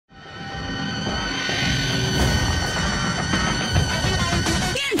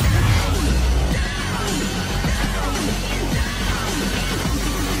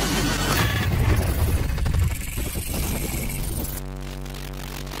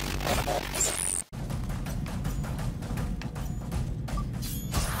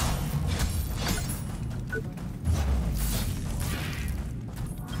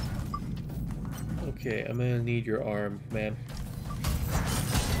Okay, I'm gonna need your arm, man.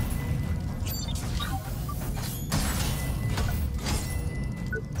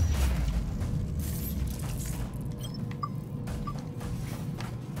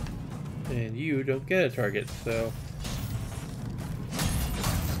 And you don't get a target, so...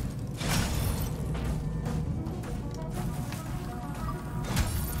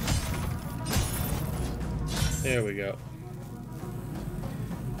 There we go.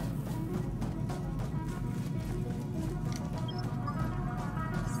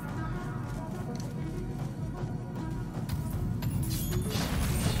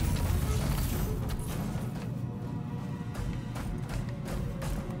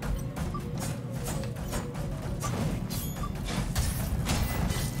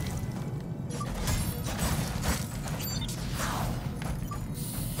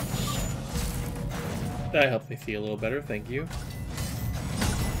 That helps me see a little better, thank you.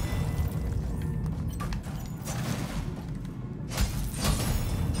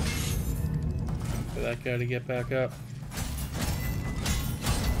 For that guy to get back up.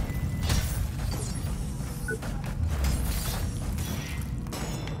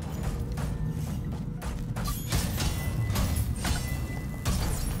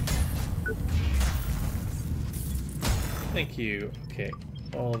 Thank you. Okay,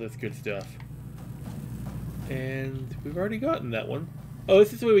 all this good stuff. And we've already gotten that one. Oh,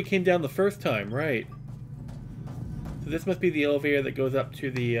 this is the way we came down the first time, right? So this must be the elevator that goes up to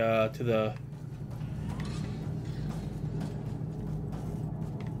the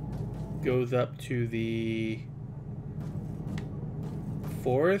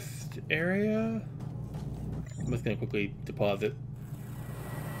forest area. I'm just gonna quickly deposit.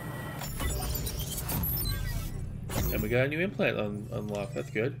 And we got a new implant unlocked. That's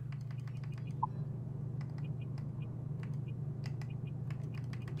good.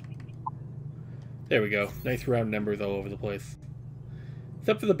 There we go. Nice round numbers all over the place.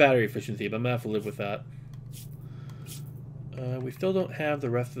 Except for the battery efficiency, but I'm gonna have to live with that. We still don't have the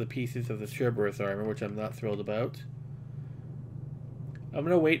rest of the pieces of the Cerberus armor, which I'm not thrilled about. I'm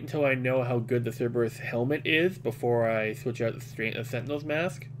gonna wait until I know how good the Cerberus helmet is before I switch out the Sentinel's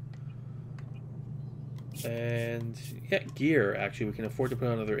mask. And yeah, gear, actually. We can afford to put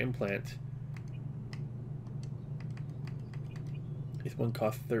on another implant. This one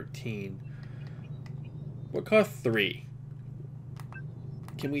costs 13. What costs 3?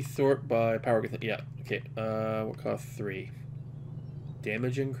 Can we sort by power? Yeah, okay. What costs 3?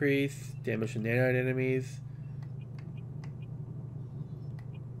 Damage increase, damage to nanite enemies.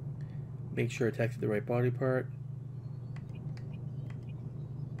 Make sure it attacks the right body part.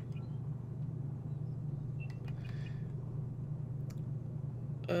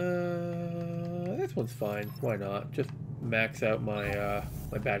 This one's fine. Why not? Just max out my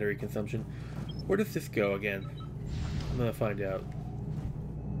my battery consumption. Where does this go again? I'm gonna find out.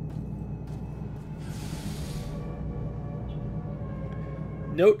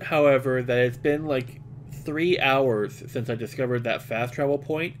 Note, however, that it's been like 3 hours since I discovered that fast travel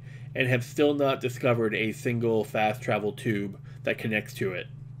point and have still not discovered a single fast travel tube that connects to it.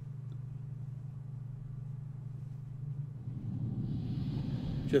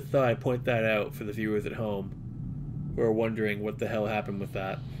 Just thought I'd point that out for the viewers at home who are wondering what the hell happened with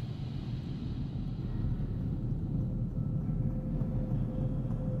that.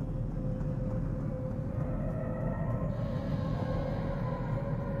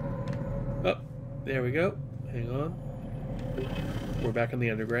 Oh, there we go. Hang on. We're back in the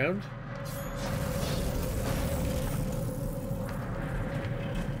underground.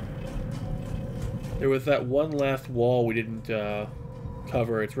 There was that one last wall we didn't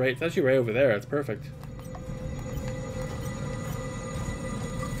cover. It's right. It's actually right over there. It's perfect.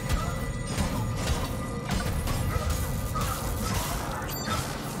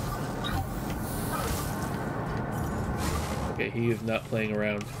 Okay, he is not playing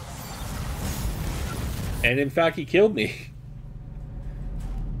around. And in fact, he killed me.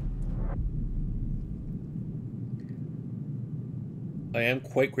 I am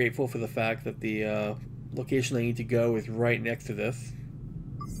quite grateful for the fact that the location I need to go is right next to this.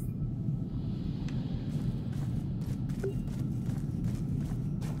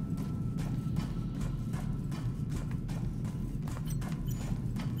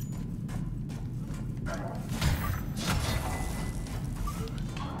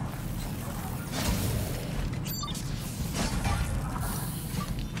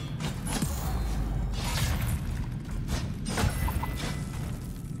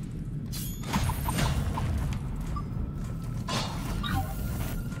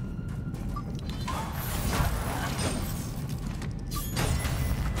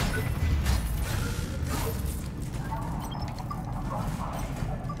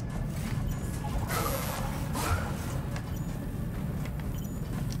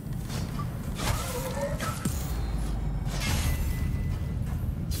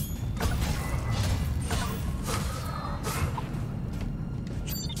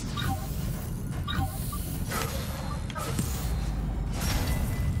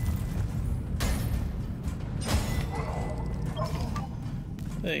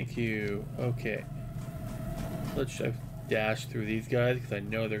 Thank you. Okay. Let's dash through these guys because I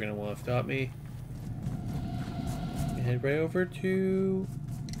know they're going to want to stop me. And head right over to...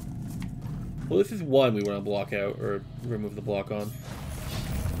 Well, this is one we want to block out or remove the block on.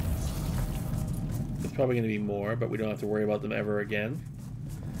 There's probably going to be more, but we don't have to worry about them ever again.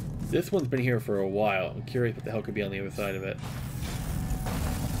 This one's been here for a while. I'm curious what the hell could be on the other side of it.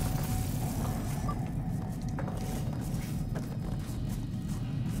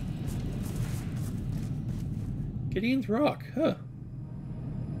 Gideon's Rock, huh?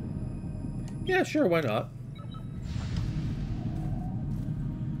 Yeah, sure, why not?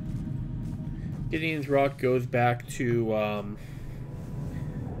 Gideon's Rock goes back to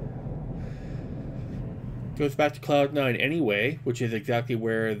Cloud9 anyway, which is exactly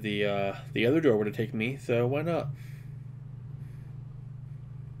where the other door would have taken me, so why not?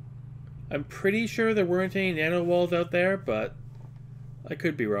 I'm pretty sure there weren't any nano walls out there, but I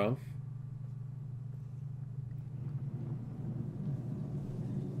could be wrong.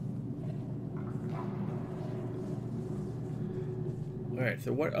 Alright,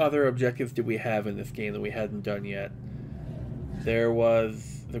 so what other objectives did we have in this game that we hadn't done yet? There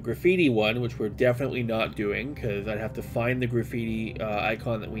was the graffiti one, which we're definitely not doing, because I'd have to find the graffiti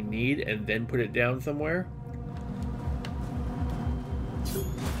icon that we need and then put it down somewhere. Did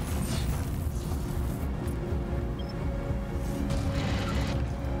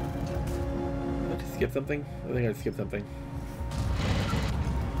I just skip something? I think I skipped something.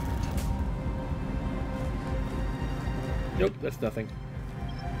 Nope, that's nothing.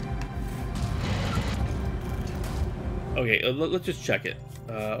 Okay, let's just check it.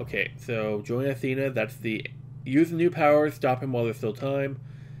 Okay, so join Athena, that's the... Use the new powers, stop him while there's still time.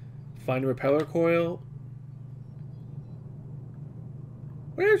 Find a repeller coil.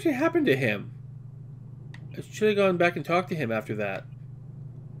 What actually happened to him? I should have gone back and talked to him after that.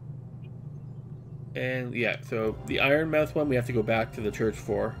 And yeah, so the Iron Mouse one we have to go back to the church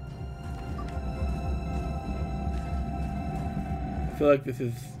for. I feel like this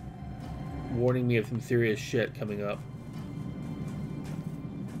is warning me of some serious shit coming up.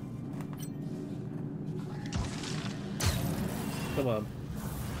 Come on.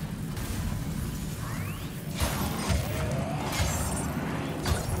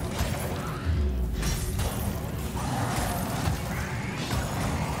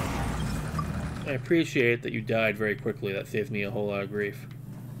 I appreciate that you died very quickly. That saves me a whole lot of grief.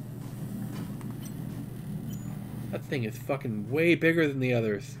 That thing is fucking way bigger than the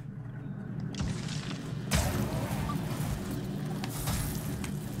others.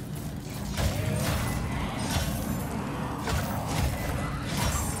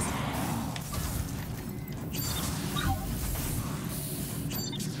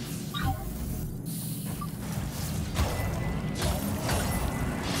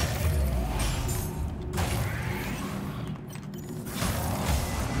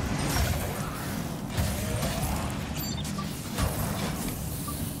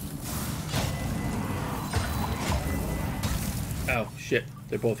 Oh, shit.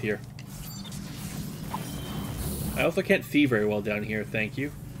 They're both here. I also can't see very well down here, thank you.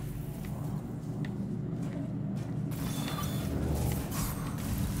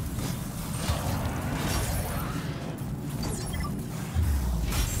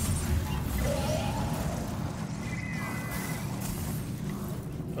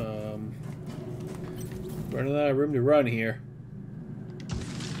 Running out of room to run here.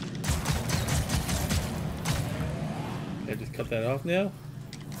 Can I just cut that off now?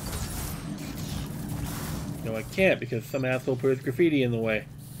 No, I can't because some asshole put his graffiti in the way.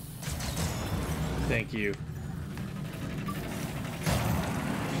 Thank you.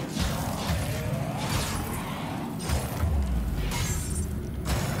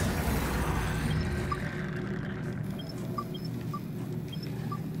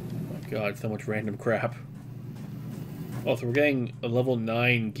 Oh my god, so much random crap. Also, we're getting a level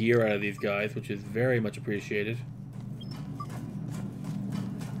 9 gear out of these guys, which is very much appreciated.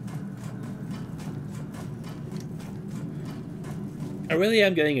 I really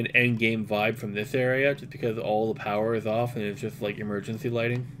am getting an endgame vibe from this area, just because all the power is off and it's just like emergency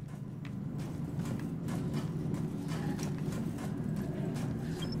lighting.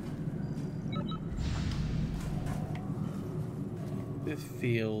 This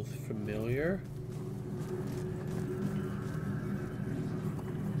feels familiar.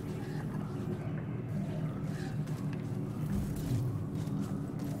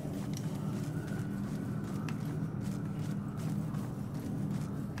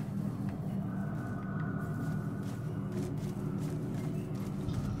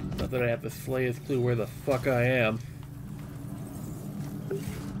 Not that I have the slightest clue where the fuck I am.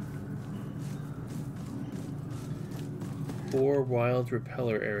 Boar Wild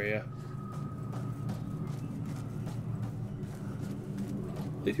Repeller area.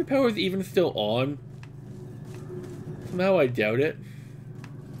 Is your powers even still on? Somehow I doubt it.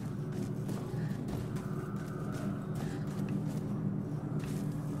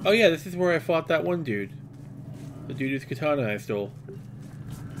 Oh yeah, this is where I fought that one dude. The dude whose katana I stole.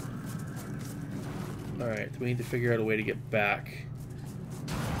 Alright, so we need to figure out a way to get back.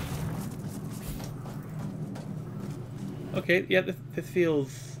 Okay, yeah, this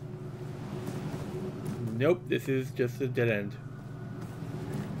feels... Nope, this is just a dead end.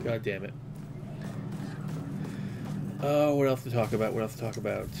 God damn it. Oh, what else to talk about? What else to talk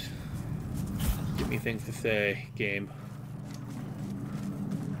about? Give me things to say, game.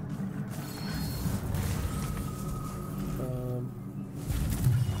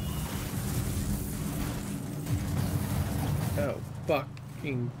 Oh,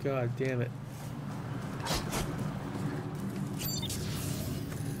 fucking god damn it.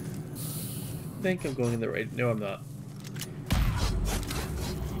 I think I'm going in the right... No, I'm not.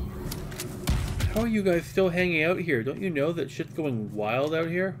 How are you guys still hanging out here? Don't you know that shit's going wild out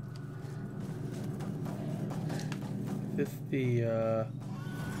here? Is this the,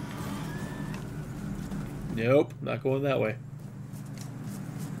 Nope, not going that way.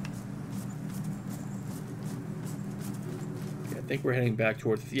 Okay, I think we're heading back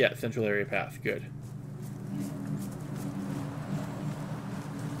towards... Yeah, Central Area Path. Good.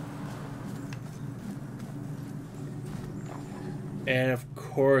 And of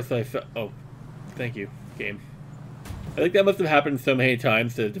course I felt... Oh, thank you, game. I think that must have happened so many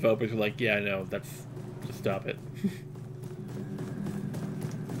times that developers were like, yeah, no, that's... Just stop it.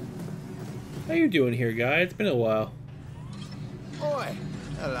 How you doing here, guy? It's been a while. Oi!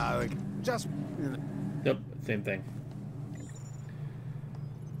 Hello. Just... Nope, same thing.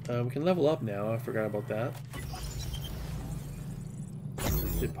 We can level up now. I forgot about that.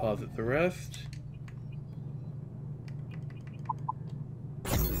 Deposit the rest.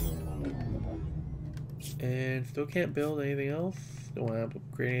 And still can't build anything else. Don't want to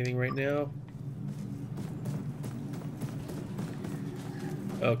upgrade anything right now.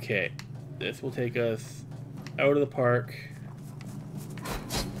 Okay. This will take us out of the park.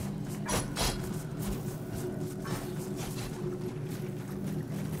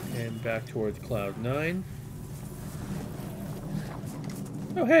 And back towards Cloud 9.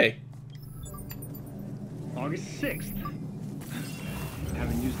 Oh, hey. August 6th.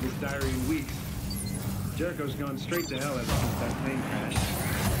 Haven't used this diary in weeks. Jericho's gone straight to hell ever since that plane crashed.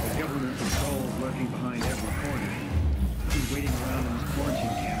 The government patrol is lurking behind every corner. He's waiting around in his quarantine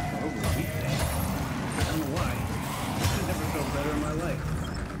camp for over a week now. I don't know why. I've never felt better in my life.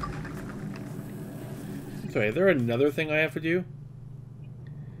 Sorry, is there another thing I have to do?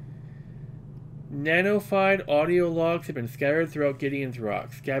 Nanofied audio logs have been scattered throughout Gideon's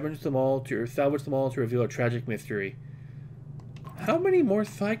Rock. Salvage them all to reveal a tragic mystery. How many more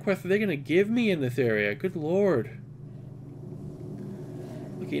side quests are they going to give me in this area? Good lord.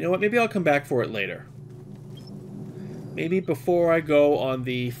 Okay, you know what? Maybe I'll come back for it later. Maybe before I go on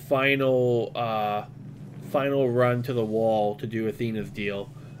the final run to the wall to do Athena's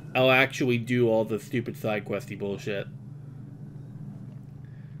deal, I'll actually do all the stupid side questy bullshit.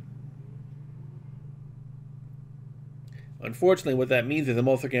 Unfortunately, what that means is I'm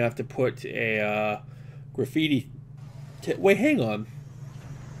also going to have to put a graffiti... Wait, hang on.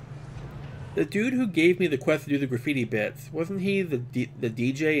 The dude who gave me the quest to do the graffiti bits, wasn't he the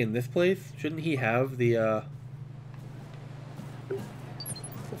DJ in this place? Shouldn't he have the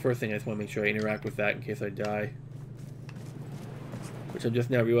first thing, I just want to make sure I interact with that in case I die. Which I'm just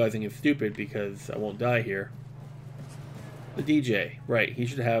now realizing is stupid because I won't die here. The DJ, right, he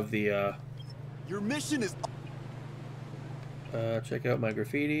should have the, Your mission is... check out my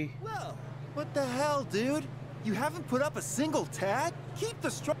graffiti. Well, what the hell, dude? You haven't put up a single tag? Keep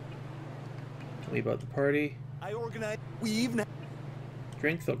the strong... Tell me about the party. I organize... We even...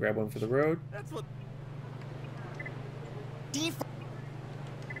 Drinks, I'll grab one for the road. That's what...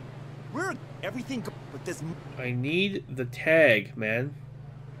 We're... Everything... But this... I need the tag, man.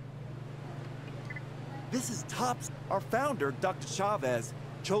 This is tops. Our founder, Dr. Chavez,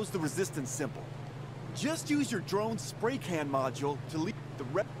 chose the resistance symbol. Just use your drone spray can module to lead the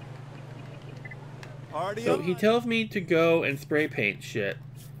rep. So he tells me to go and spray paint shit,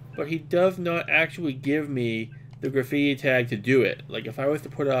 but he does not actually give me the graffiti tag to do it. Like, if I was to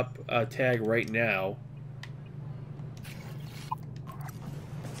put up a tag right now...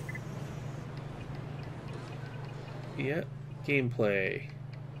 Yeah, gameplay.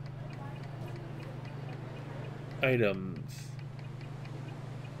 Items.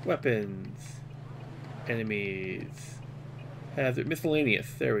 Weapons. Enemies. Hazard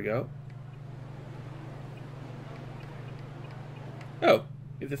miscellaneous. There we go. Oh,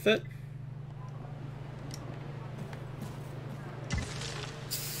 is this it?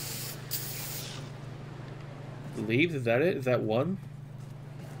 Leaves, is that it? Is that one?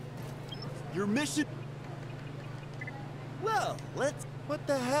 Your mission... Well, let's... What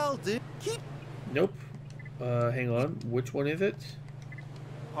the hell, dude? Keep... Nope. Hang on. Which one is it?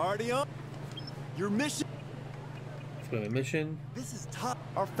 Party on. Your mission... Let's go to mission. This is top.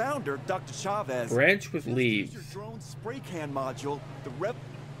 Our founder, Dr. Chavez. Branch with Just leaves. use your drone spray can module. The rep...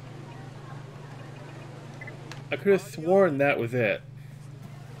 I could have sworn that was it.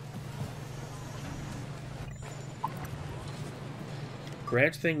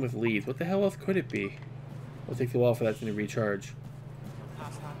 Branch thing with leaves. What the hell else could it be? It'll take a while for that thing to recharge.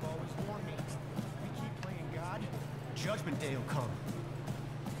 Pop always warned me. We keep playing God, Judgment Day will come.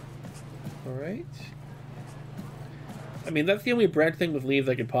 Alright. I mean, that's the only branch thing with leaves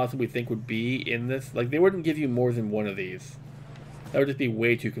I could possibly think would be in this. Like, they wouldn't give you more than one of these. That would just be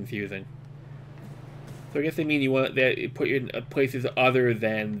way too confusing. So I guess they mean you want that put you in places other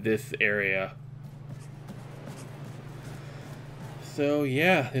than this area. So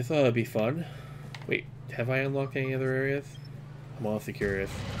yeah, this ought to be fun. Wait, have I unlocked any other areas? I'm honestly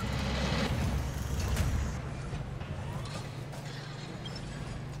curious.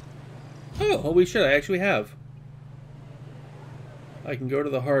 Oh, holy shit, I actually have. I can go to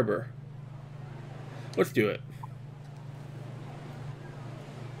the harbor. Let's do it.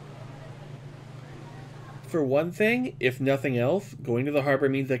 For one thing, if nothing else, going to the harbor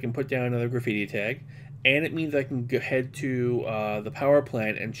means I can put down another graffiti tag. And it means I can head to the power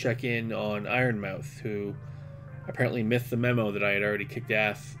plant and check in on Ironmouth, who apparently missed the memo that I had already kicked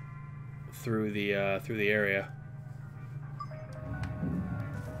ass through the area.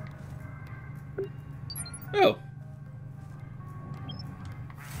 Oh.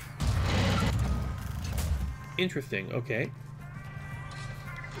 Interesting. Okay.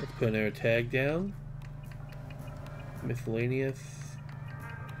 Let's put another tag down. Miscellaneous.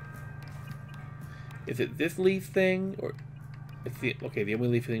 Is it this leaf thing, or it's the the only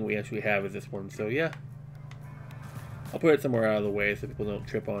leaf thing we actually have is this one? So yeah, I'll put it somewhere out of the way so people don't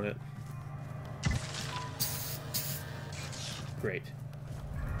trip on it. Great.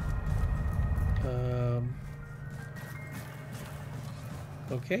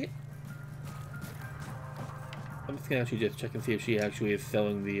 Okay. I'm just gonna actually just check and see if she actually is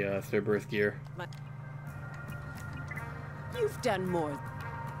selling the Cerberus gear. You've done more.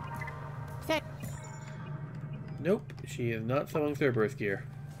 Nope, she is not selling Cerberus gear.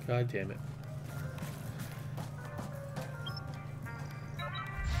 God damn it.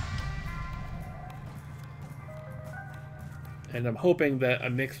 And I'm hoping that a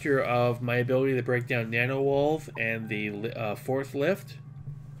mixture of my ability to break down nano walls and the force lift,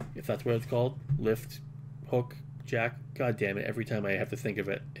 if that's what it's called, lift, hook, jack, god damn it, every time I have to think of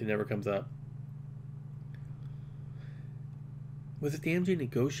it, it never comes up. Was it the MJ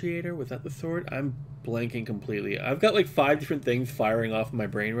Negotiator? Was that the sword? I'm blanking completely. I've got like 5 different things firing off in my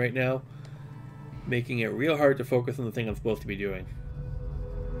brain right now, making it real hard to focus on the thing I'm supposed to be doing.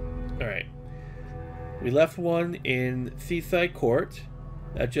 Alright. We left one in Seaside Court.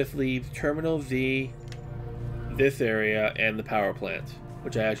 That just leaves Terminal Z, this area, and the power plant,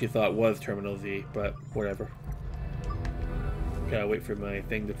 which I actually thought was Terminal Z, but whatever. Gotta wait for my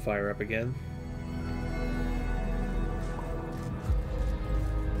thing to fire up again.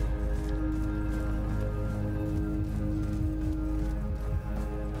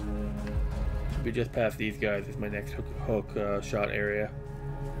 Should be just past these guys is my next hook shot area.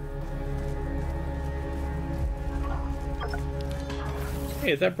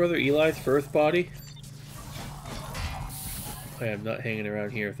 Hey, is that Brother Eli's first body? I am not hanging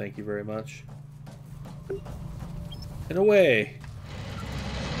around here, thank you very much. And away!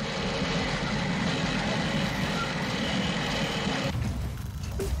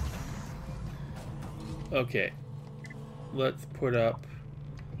 Okay. Let's put up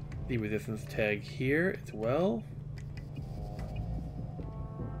the resistance tag here as well.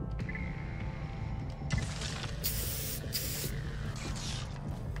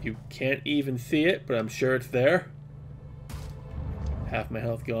 You can't even see it, but I'm sure it's there. Half my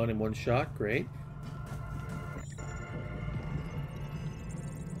health gone in one shot. Great.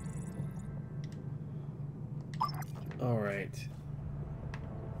 Alright.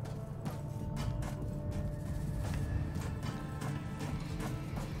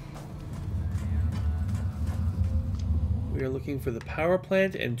 We are looking for the power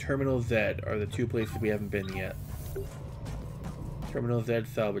plant and Terminal Z are the 2 places we haven't been yet. Terminal Z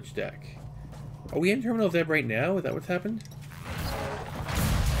salvage deck. Are we in Terminal Z right now? Is that what's happened?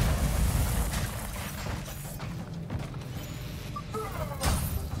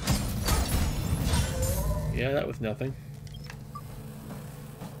 Yeah, that was nothing.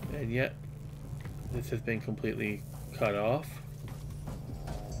 And yet, this has been completely cut off.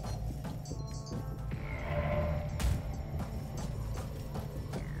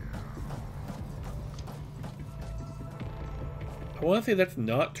 I want to say that's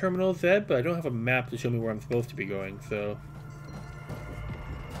not Terminal Z, but I don't have a map to show me where I'm supposed to be going, so...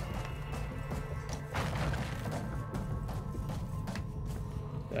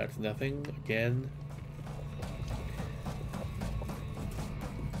 That's nothing, again.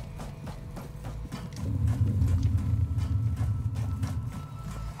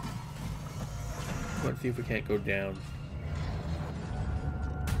 Let's see if we can't go down.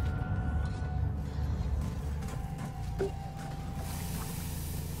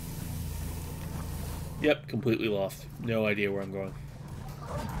 Yep, completely lost. No idea where I'm going.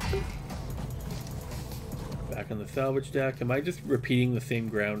 Back on the salvage deck. Am I just repeating the same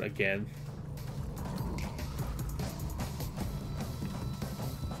ground again?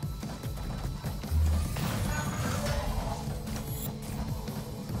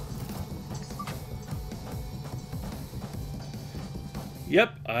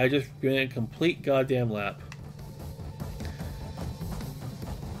 Yep, I just ran a complete goddamn lap.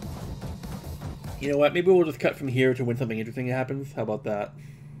 You know what? Maybe we'll just cut from here to when something interesting happens. How about that?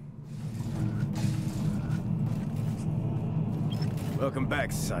 Welcome back,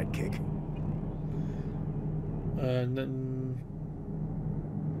 sidekick.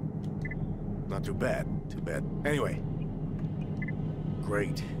 Not too bad. Too bad. Anyway.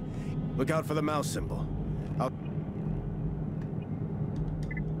 Great. Look out for the mouse symbol. I'll...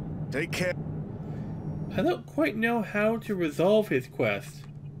 Take care. I don't quite know how to resolve his quest.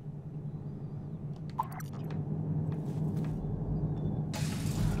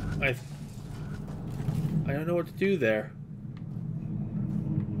 I don't know what to do there.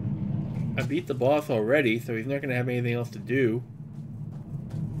 I beat the boss already, so he's not going to have anything else to do.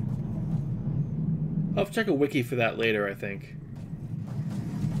 I'll have to check a wiki for that later, I think.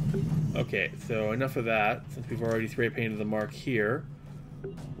 Okay, so enough of that. Since we've already spray painted the mark here,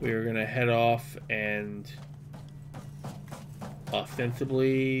 we're going to head off and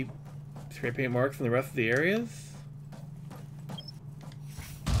ostensibly spray paint marks in the rest of the areas.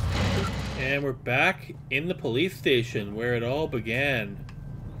 And we're back in the police station where it all began.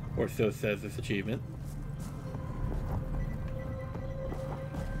 Or so says this achievement.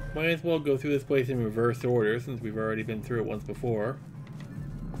 Might as well go through this place in reverse order since we've already been through it once before.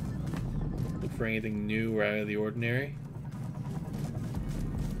 Look for anything new or out of the ordinary.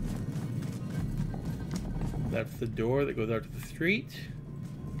 That's the door that goes out to the street.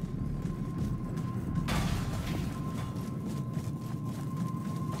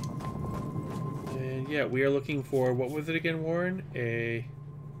 And yeah, we are looking for, what was it again, Warren?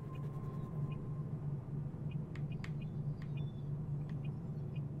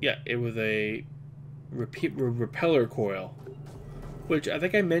 Yeah, it was a repeller coil, which I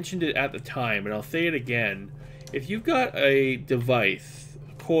think I mentioned it at the time, and I'll say it again. If you've got a device,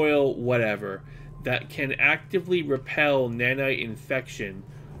 coil, whatever, that can actively repel nanite infection,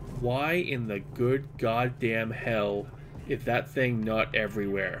 why in the good goddamn hell is that thing not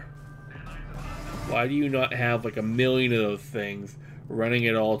everywhere? Why do you not have like 1,000,000 of those things running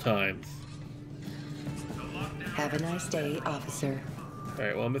at all times? Have a nice day, officer.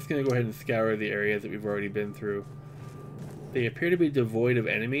 Alright, well, I'm just going to go ahead and scour the areas that we've already been through. They appear to be devoid of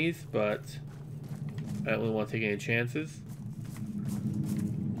enemies, but I don't really want to take any chances.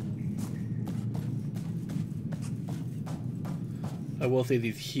 I will say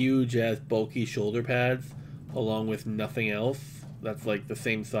these huge-ass bulky shoulder pads, along with nothing else that's like the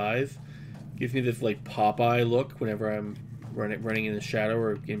same size, gives me this like Popeye look whenever I'm running in the shadow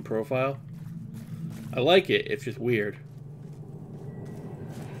or in profile. I like it, it's just weird.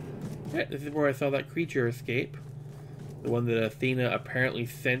 Yeah, this is where I saw that creature escape. The one that Athena apparently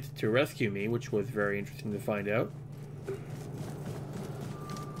sent to rescue me, which was very interesting to find out.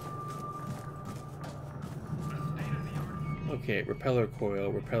 Okay, repeller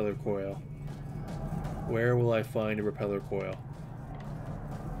coil, repeller coil. Where will I find a repeller coil?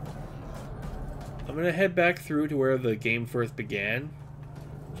 I'm gonna head back through to where the game first began,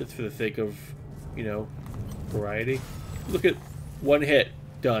 just for the sake of, you know, variety. Look at one hit,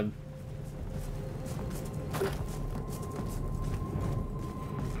 done.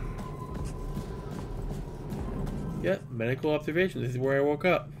 Yeah, medical observation. This is where I woke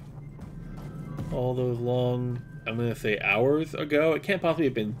up. All those long, I'm gonna say hours ago. It can't possibly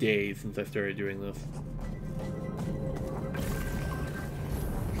have been days since I started doing this.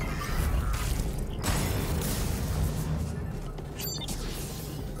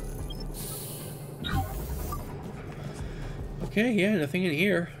 Okay, yeah, nothing in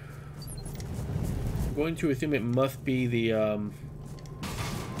here. I'm going to assume it must be the,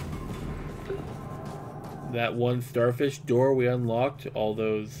 that one starfish door we unlocked all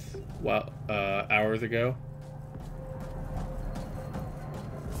those, hours ago.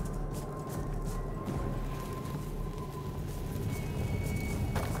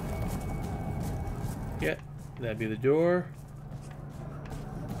 Yeah, that'd be the door.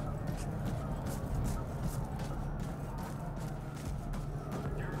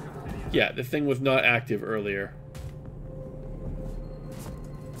 Yeah, this thing was not active earlier.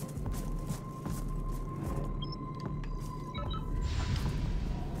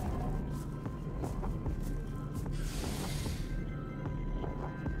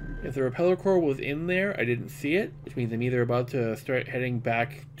 If the repeller core was in there, I didn't see it, which means I'm either about to start heading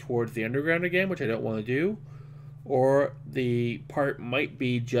back towards the underground again, which I don't want to do, or the part might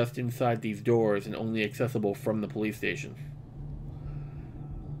be just inside these doors and only accessible from the police station.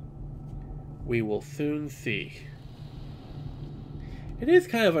 We will soon see. It is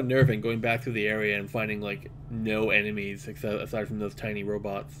kind of unnerving going back through the area and finding, like, no enemies aside from those tiny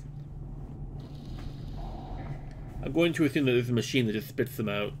robots. I'm going to assume that there's a machine that just spits them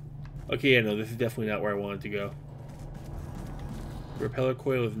out. Okay, yeah, no, this is definitely not where I wanted to go. The repeller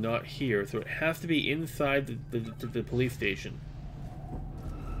coil is not here, so it has to be inside the police station.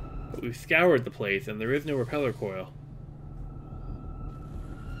 But we've scoured the place, and there is no repeller coil.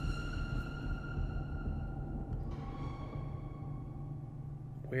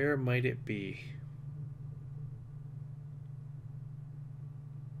 Where might it be?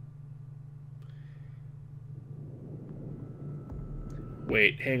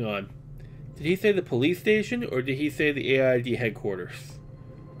 Wait, hang on. Did he say the police station, or did he say the AID headquarters?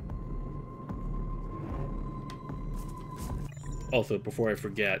 Also, before I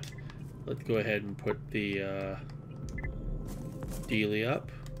forget, let's go ahead and put the dealie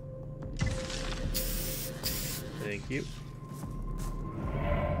up. Thank you.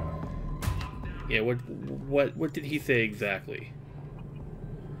 Yeah, what did he say exactly?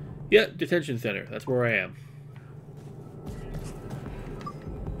 Yeah, detention center. That's where I am.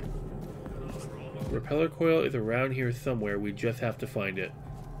 Repeller coil is around here somewhere. We just have to find it.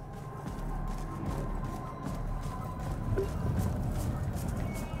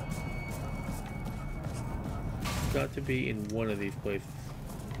 It's got to be in one of these places.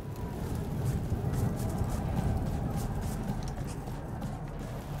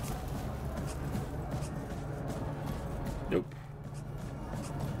 Nope.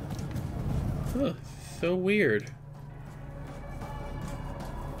 Huh, so weird.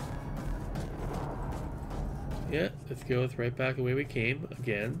 Yeah, let's go right back the way we came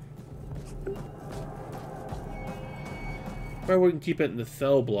again. Or I wouldn't keep it in the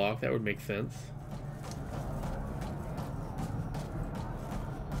cell block, that would make sense.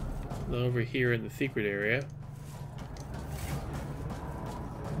 Over here in the secret area.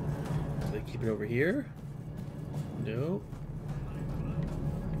 Do they keep it over here? No.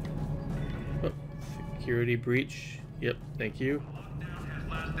 Oh, security breach. Yep, thank you. Lockdown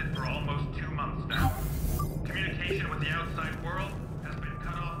has lasted for almost 2 months now. Communication with the outside world has been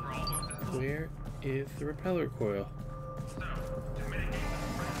cut off for almost as long. Where is the repeller coil? So, to mitigate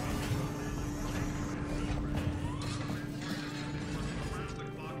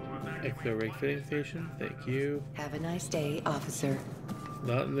the X-ray filling station, thank you. Have a nice day, officer.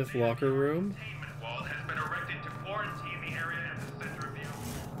 Not in this locker room. containment wall has been erected to quarantine the area at the center of the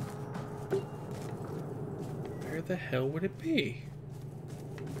ocean. Where the hell would it be?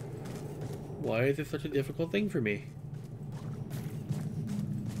 Why is this such a difficult thing for me?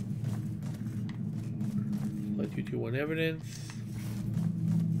 Flight 221 evidence.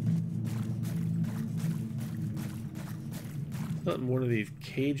 It's not in one of these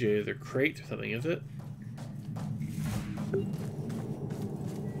cages or crates or something, is it?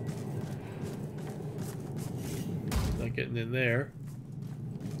 Not getting in there.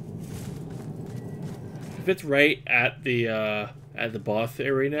 If it's right at the boss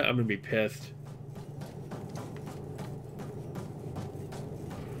arena, I'm gonna be pissed.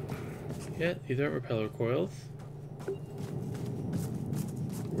 Yeah, these aren't repeller coils.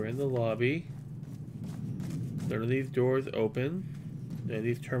 We're in the lobby. None of these doors open. None of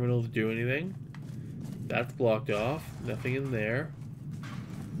these terminals do anything. That's blocked off. Nothing in there.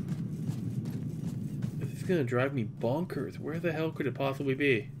 This is gonna drive me bonkers. Where the hell could it possibly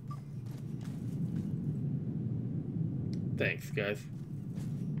be? Thanks, guys.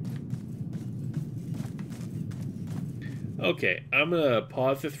 Okay, I'm gonna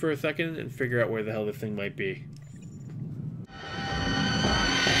pause this for a second and figure out where the hell this thing might be.